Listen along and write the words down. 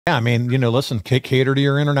Yeah, I mean, listen, cater to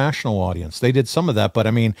your international audience. They did some of that, but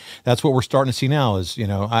I mean, that's what we're starting to see now is,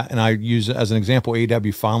 I use as an example,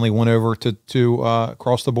 AEW finally went over to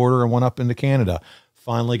cross the border and went up into Canada.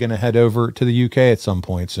 Finally going to head over to the UK at some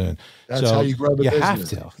point soon. That's how you grow the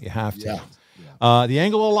business. You have to. Yeah. The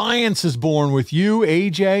Angle Alliance is born with you,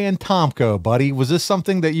 AJ, and Tomko, buddy. Was this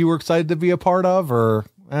something that you were excited to be a part of, or?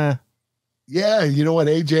 Yeah, you know what?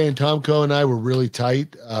 AJ and Tomko and I were really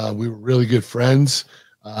tight. We were really good friends.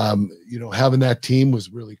 Having that team was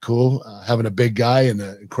really cool. Having a big guy and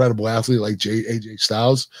an incredible athlete like AJ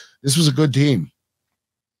Styles, this was a good team.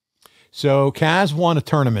 So Kaz won a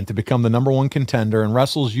tournament to become the #1 contender and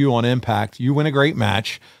wrestles you on Impact. You win a great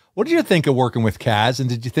match. What did you think of working with Kaz? And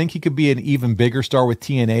did you think he could be an even bigger star with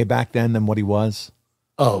TNA back then than what he was?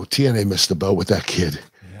 Oh, TNA missed the boat with that kid.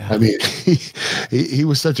 Yeah. I mean, he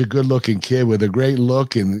was such a good-looking kid with a great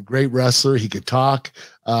look and great wrestler. He could talk.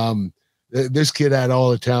 This kid had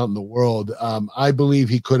all the talent in the world. I believe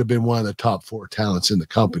he could have been one of the top 4 talents in the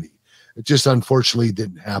company. It just unfortunately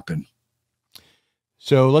didn't happen.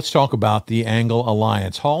 So let's talk about the Angle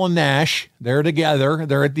Alliance. Hall and Nash, they're together.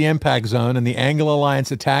 They're at the Impact Zone, and the Angle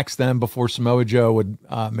Alliance attacks them before Samoa Joe would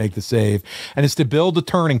make the save. And it's to build a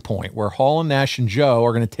turning point where Hall and Nash and Joe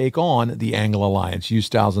are going to take on the Angle Alliance, you,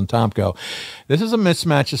 Styles, and Tomko. This is a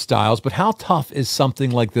mismatch of styles, but how tough is something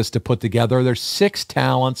like this to put together? There's 6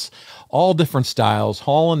 talents, all different styles.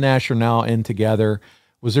 Hall and Nash are now in together.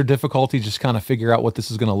 Was there difficulty just kind of figure out what this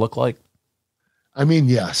is going to look like? I mean,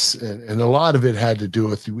 yes. And a lot of it had to do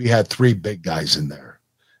with, we had 3 big guys in there,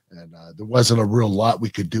 and there wasn't a real lot we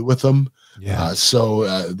could do with them. Yeah.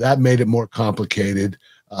 So that made it more complicated.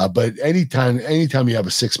 But anytime you have a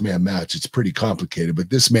 6-man match, it's pretty complicated, but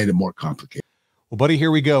this made it more complicated. Well, buddy,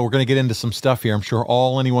 here we go. We're going to get into some stuff here. I'm sure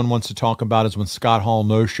all anyone wants to talk about is when Scott Hall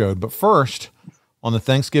no-showed. But first, on the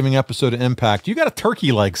Thanksgiving episode of Impact, you got a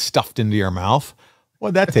turkey leg stuffed into your mouth.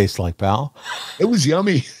 What'd that taste like, pal? It was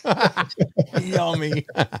yummy. Yummy.